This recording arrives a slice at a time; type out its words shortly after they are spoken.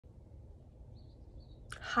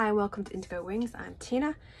Hi and welcome to Indigo Wings. I'm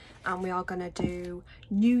Tina and we are going to do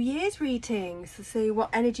New Year's readings to see what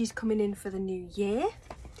energy is coming in for the new year.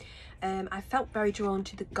 I felt very drawn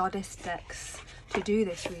to the goddess decks to do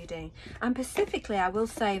this reading, and specifically I will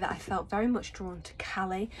say that I felt very much drawn to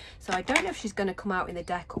Kali, so I don't know if she's going to come out in the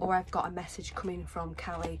deck or I've got a message coming from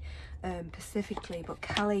Kali specifically, but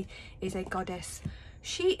Kali is a goddess.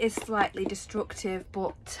 She is slightly destructive,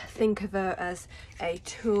 but think of her as a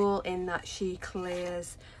tool in that she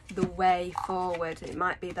clears the way forward. It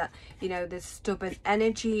might be that, you know, there's stubborn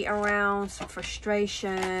energy around, some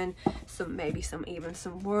frustration, even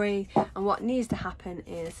some worry, and what needs to happen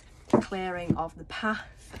is clearing of the path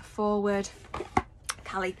forward.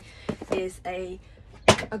 Kali is a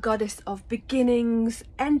goddess of beginnings,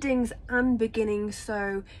 endings and beginnings,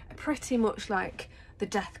 so pretty much like the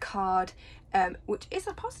Death card, which is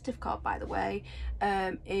a positive card, by the way,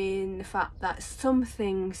 in the fact that some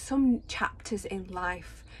chapters in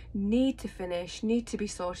life need to finish, need to be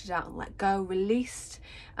sorted out and let go, released,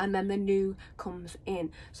 and then the new comes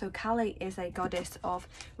in. So Kali is a goddess of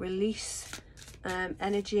release,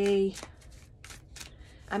 energy.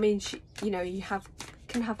 I mean, she, you know,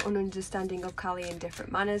 can have an understanding of Kali in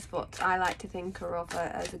different manners, but I like to think of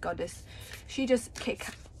her as a goddess. She just kick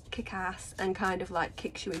ass and kind of like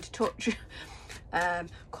kicks you into touch.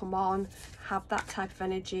 Come on, have that type of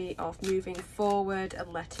energy of moving forward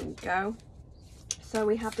and letting go. So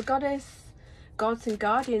we have the Gods and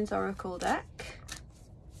Guardians Oracle deck.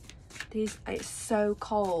 It's so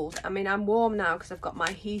cold. I mean, I'm warm now because I've got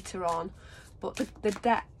my heater on, but the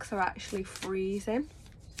decks are actually freezing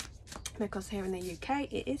because here in the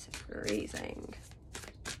UK it is freezing.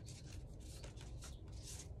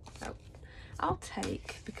 So I'll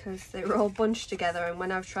take, because they were all bunched together, and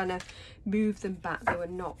when I was trying to move them back they were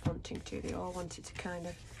not wanting to. They all wanted to kind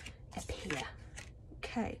of appear.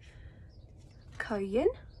 Okay. Koyin.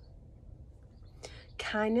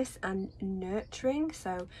 Kindness and nurturing.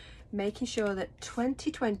 So making sure that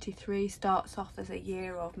 2023 starts off as a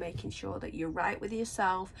year of making sure that you're right with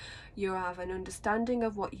yourself, you have an understanding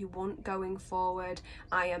of what you want going forward.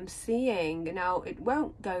 I am seeing, now it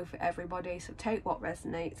won't go for everybody, so take what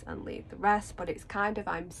resonates and leave the rest, but it's kind of,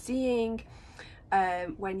 I'm seeing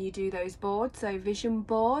when you do those boards, so vision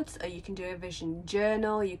boards, or you can do a vision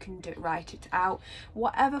journal, you can write it out,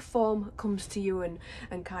 whatever form comes to you and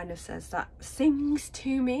kind of says that, sings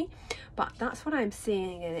to me, but that's what I'm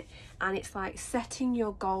seeing in it. And it's like setting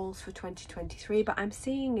your goals for 2023, but I'm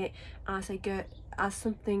seeing it as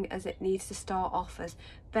something as it needs to start off as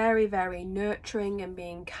very, very nurturing and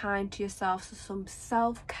being kind to yourself. So some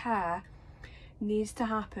self-care needs to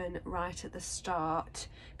happen right at the start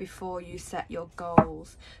before you set your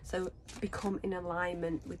goals, so become in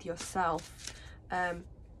alignment with yourself.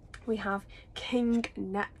 We have King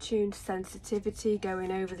Neptune, sensitivity,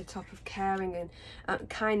 going over the top of caring and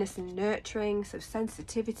kindness and nurturing. So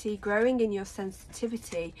sensitivity, growing in your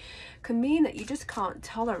sensitivity can mean that you just can't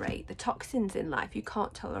tolerate the toxins in life, you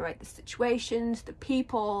can't tolerate the situations, the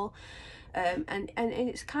people, and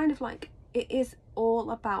it's kind of like, it is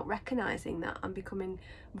all about recognizing that and becoming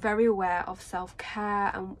very aware of self-care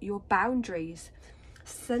and your boundaries.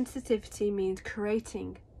 Sensitivity means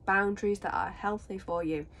creating boundaries that are healthy for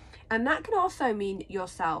you, and that can also mean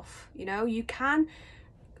yourself. You know, you can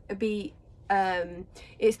be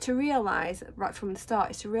it's to realize right from the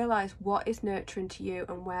start, it's to realize what is nurturing to you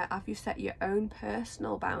and where have you set your own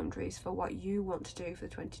personal boundaries for what you want to do for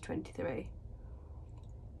 2023.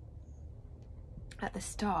 At the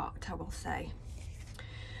start, I will say,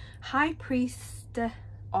 High Priest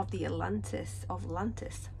of the Atlantis, I'm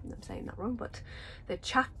saying that wrong, but the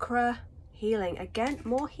chakra healing, again,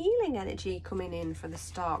 more healing energy coming in for the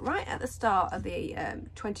start. Right at the start of the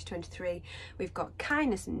 2023, we've got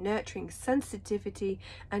kindness and nurturing, sensitivity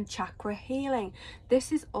and chakra healing.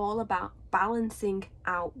 This is all about balancing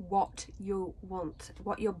out what you want,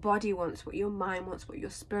 what your body wants, what your mind wants, what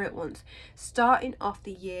your spirit wants. Starting off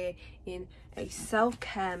the year in a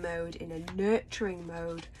self-care mode, in a nurturing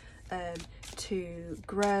mode, to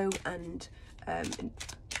grow and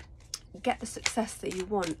get the success that you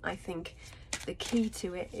want. I think the key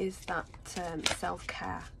to it is that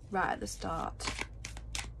self-care right at the start.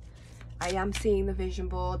 I am seeing the vision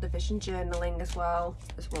board, the vision journaling as well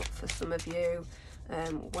for some of you,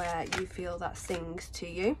 where you feel that sings to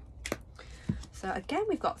you. So again,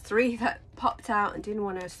 we've got 3 that popped out and didn't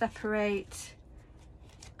want to separate.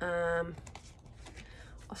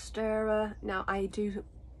 Ostera, now I do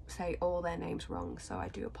say all their names wrong, so I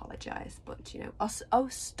do apologize, but you know,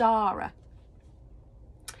 Ostara,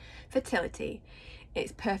 fertility.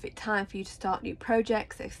 It's perfect time for you to start new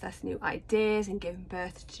projects, access new ideas, and give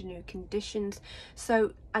birth to new conditions.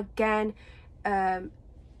 So again,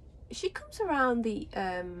 she comes around the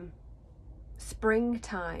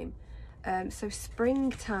springtime. So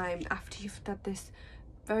springtime, after you've had this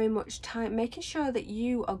very much time, making sure that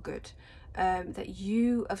you are good, that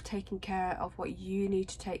you have taken care of what you need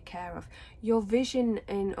to take care of, your vision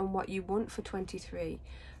on what you want for 23.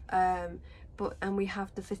 And we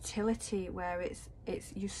have the fertility, where it's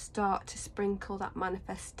you start to sprinkle that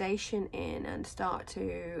manifestation in, and start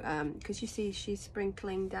to because you see she's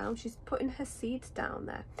sprinkling down, she's putting her seeds down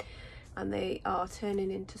there, and they are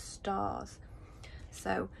turning into stars.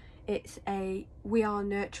 So it's we are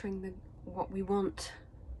nurturing what we want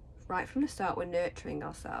right from the start. We're nurturing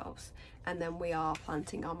ourselves, and then we are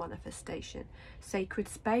planting our manifestation. Sacred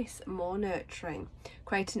space, more nurturing.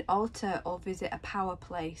 Create an altar or visit a power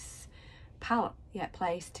place,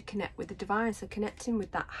 place to connect with the divine. So connecting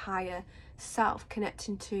with that higher self,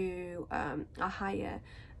 connecting to a higher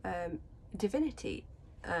divinity,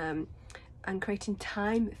 and creating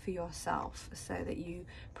time for yourself so that you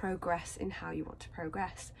progress in how you want to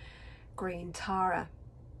progress. Green Tara.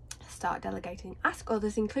 Start delegating. Ask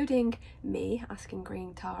others, including me, asking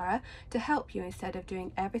Green Tara to help you instead of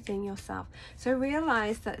doing everything yourself. So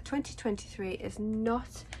realize that 2023 is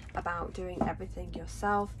not about doing everything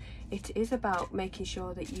yourself. It is about making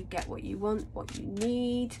sure that you get what you want, what you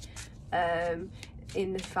need,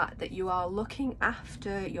 in the fact that you are looking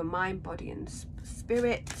after your mind, body and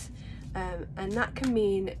spirit. And that can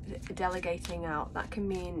mean delegating out. That can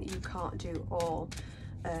mean you can't do all.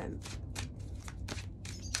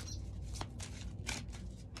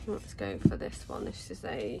 Let's go for this one. This is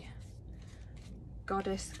a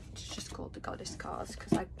goddess. It's just called the goddess cards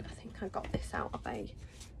because I think I got this out of a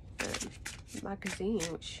magazine,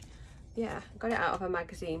 which, yeah, I got it out of a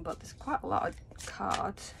magazine, but there's quite a lot of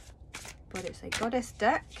cards. But it's a goddess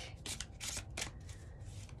deck.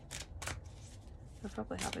 I'll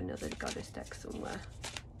probably have another goddess deck somewhere.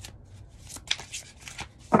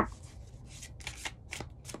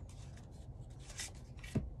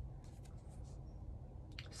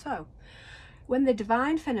 So, when the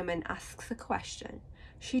divine feminine asks a question,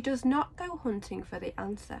 she does not go hunting for the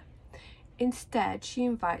answer. Instead, she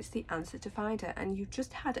invites the answer to find her. And you've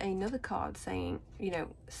just had another card saying, you know,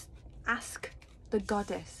 ask the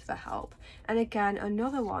goddess for help. And again,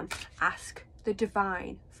 another one, ask the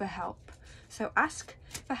divine for help. So ask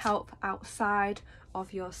for help outside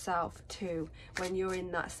of yourself too, when you're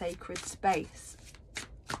in that sacred space.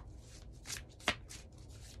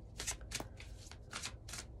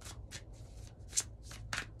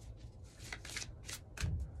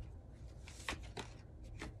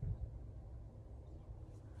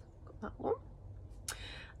 That one.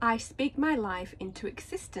 I speak my life into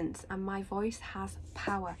existence and my voice has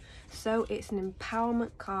power. So it's an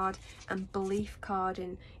empowerment card and belief card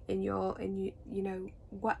in you know,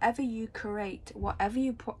 whatever you create, whatever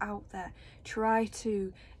you put out there, try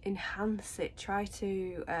to enhance it, try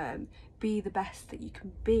to be the best that you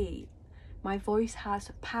can be. My voice has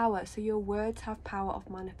power, so your words have power of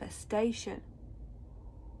manifestation.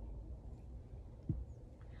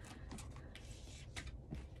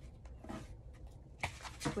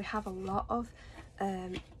 We have a lot of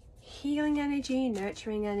healing energy,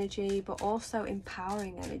 nurturing energy, but also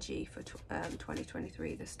empowering energy for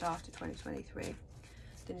 2023, the start of 2023,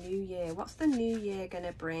 the new year. What's the new year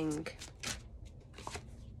gonna bring?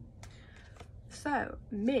 So,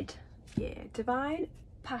 mid-year, divine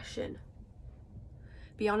passion.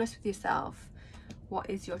 Be honest with yourself. What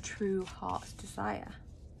is your true heart's desire?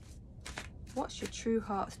 What's your true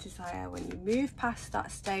heart's desire when you move past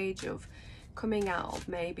that stage of coming out of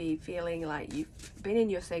maybe feeling like you've been in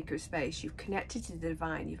your sacred space, you've connected to the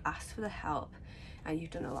divine, you've asked for the help, and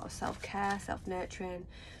you've done a lot of self-care, self-nurturing,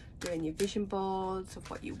 doing your vision boards of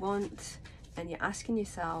what you want, and you're asking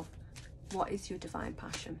yourself, what is your divine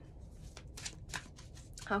passion?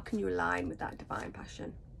 How can you align with that divine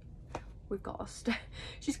passion? We've got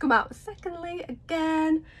she's come out secondly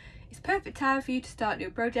again. It's perfect time for you to start new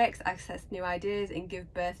projects, access new ideas, and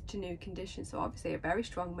give birth to new conditions. So obviously a very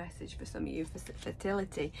strong message for some of you for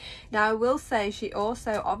fertility. Now I will say she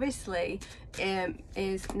also obviously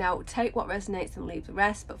is now take what resonates and leave the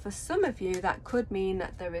rest. But for some of you that could mean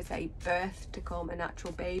that there is a birth to come, a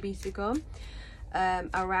natural baby to come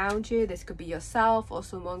around you. This could be yourself or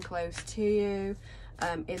someone close to you.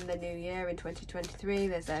 In the new year in 2023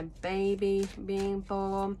 there's a baby being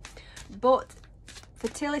born. But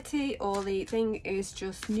fertility or the thing is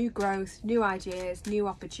just new growth, new ideas, new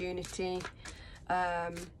opportunity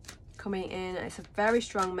coming in. It's a very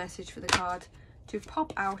strong message for the card to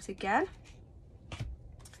pop out again.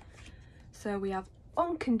 So we have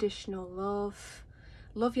unconditional love.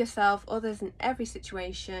 Love yourself, others, in every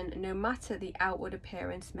situation, no matter the outward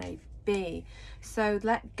appearance may be. So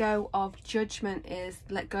let go of judgment is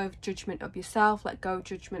let go of judgment of yourself, let go of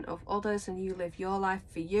judgment of others, and you live your life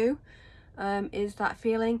for you. Is that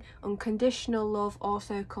feeling. Unconditional love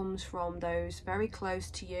also comes from those very close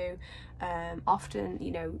to you, often, you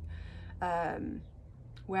know,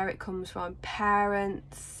 where it comes from,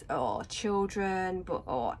 parents or children,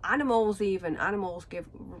 or animals. Even animals give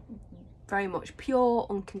very much pure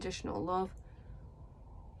unconditional love.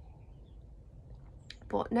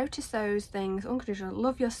 But notice those things. Unconditional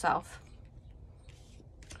love yourself,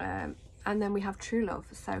 and then we have true love.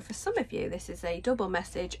 So for some of you, this is a double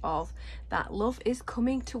message of that love is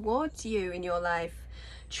coming towards you in your life.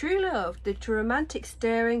 True love, the romantic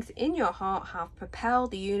stirrings in your heart have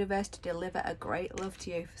propelled the universe to deliver a great love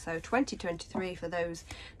to you. So 2023 for those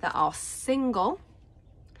that are single,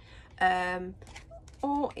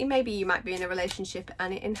 or maybe you might be in a relationship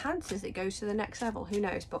and it enhances, it goes to the next level, who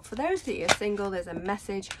knows. But for those that are single, there's a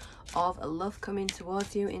message of a love coming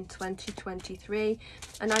towards you in 2023,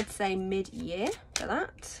 and I'd say mid-year for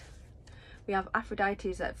that. We have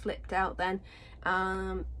Aphrodite's that flipped out then,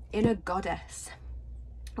 inner goddess.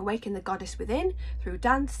 Awaken the goddess within through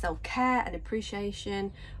dance, self-care and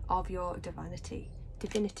appreciation of your divinity.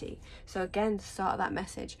 So again, the start of that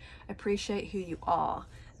message, appreciate who you are.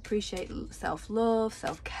 Appreciate self-love,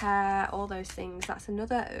 self-care, all those things. That's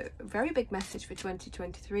another very big message for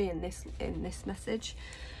 2023 in this message.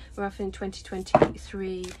 We're offering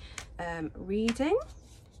 2023 reading.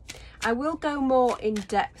 I will go more in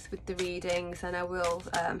depth with the readings, and I will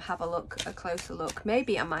have a closer look.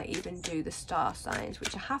 Maybe I might even do the star signs,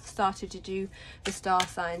 which I have started to do the star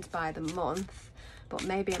signs by the month, but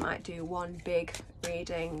maybe I might do one big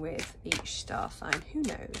reading with each star sign. Who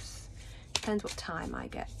knows? Depends what time I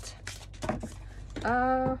get.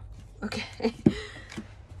 Okay.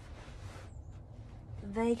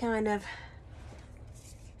 They kind of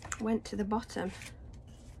went to the bottom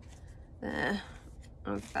there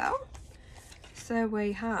and fell. So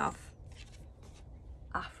we have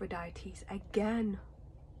Aphrodite's again.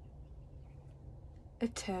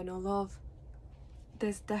 Eternal love.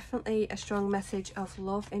 There's definitely a strong message of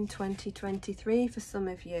love in 2023 for some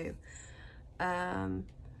of you.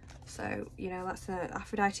 So, you know, that's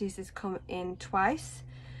Aphrodite's has come in twice,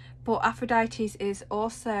 but Aphrodite's is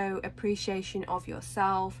also appreciation of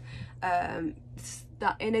yourself.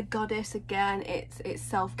 That inner goddess again, it's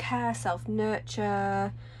self-care,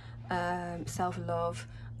 self-nurture, self-love,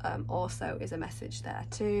 also is a message there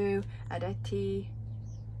too. Adeti.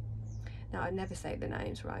 Now, I never say the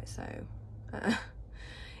names right, so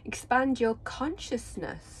expand your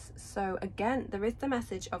consciousness. So again, there is the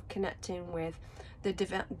message of connecting with the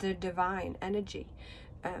divine energy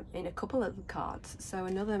in a couple of the cards. So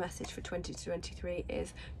another message for 2023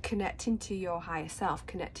 is connecting to your higher self,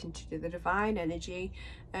 connecting to the divine energy,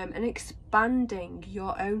 and expanding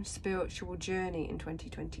your own spiritual journey in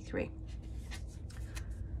 2023.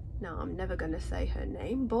 Now, I'm never going to say her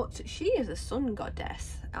name, but she is a sun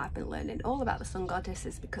goddess. I've been learning all about the sun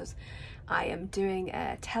goddesses because I am doing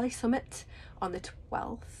a tele-summit on the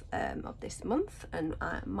 12th of this month, and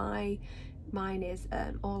mine is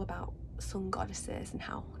all about sun goddesses and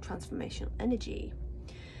how transformational energy.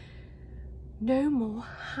 No more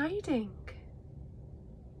hiding.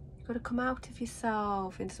 You've got to come out of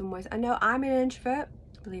yourself in some ways. I know I'm an introvert,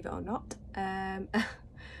 believe it or not,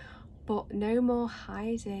 but no more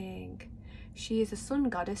hiding. She is a sun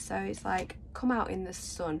goddess, so it's like come out in the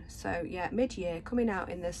sun. So yeah, mid-year, coming out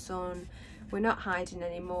in the sun. We're not hiding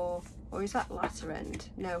anymore. Or is that latter end?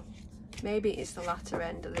 No, maybe it's the latter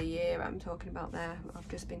end of the year I'm talking about there. I've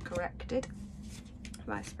just been corrected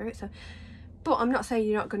by spirit. So, but I'm not saying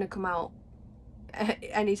you're not going to come out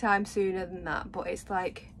anytime sooner than that, but it's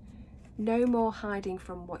like no more hiding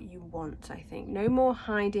from what you want. I think no more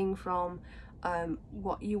hiding from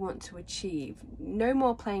what you want to achieve. No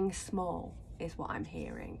more playing small is what I'm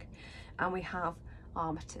hearing. And we have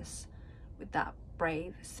Armistice with that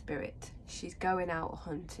brave spirit. She's going out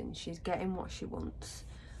hunting. She's getting what she wants.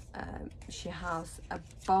 She has a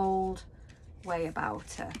bold way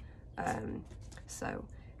about her. So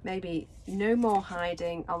maybe no more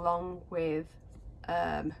hiding, along with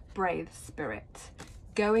brave spirit,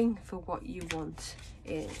 going for what you want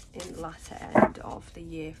in latter end of the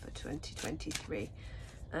year for 2023.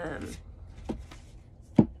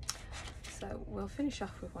 So we'll finish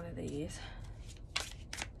off with one of these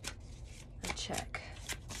and check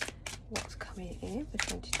what's coming in for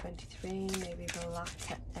 2023, maybe the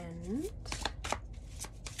latter end.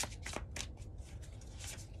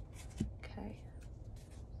 Okay.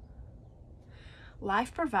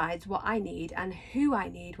 life provides what I need and who I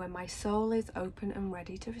need when my soul is open and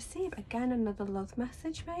ready to receive. Again, another love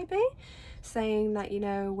message, maybe saying that, you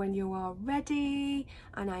know, when you are ready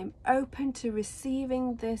and I'm open to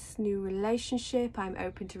receiving this new relationship, I'm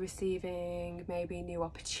open to receiving maybe new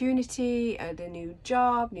opportunity, the new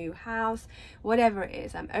job, new house, whatever it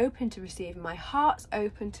is, I'm open to receiving. My heart's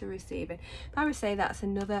open to receiving. I would say that's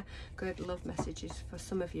another good love messages for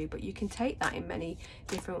some of you, but you can take that in many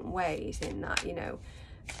different ways, in that, you know,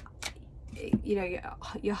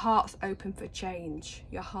 your heart's open for change,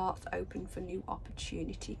 your heart's open for new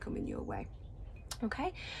opportunity coming your way.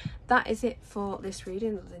 Okay, that is it for this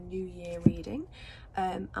reading, the New Year reading,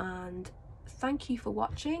 and thank you for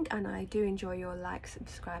watching, and I do enjoy your likes,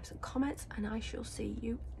 subscribes and comments, and I shall see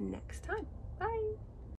you next time. Bye.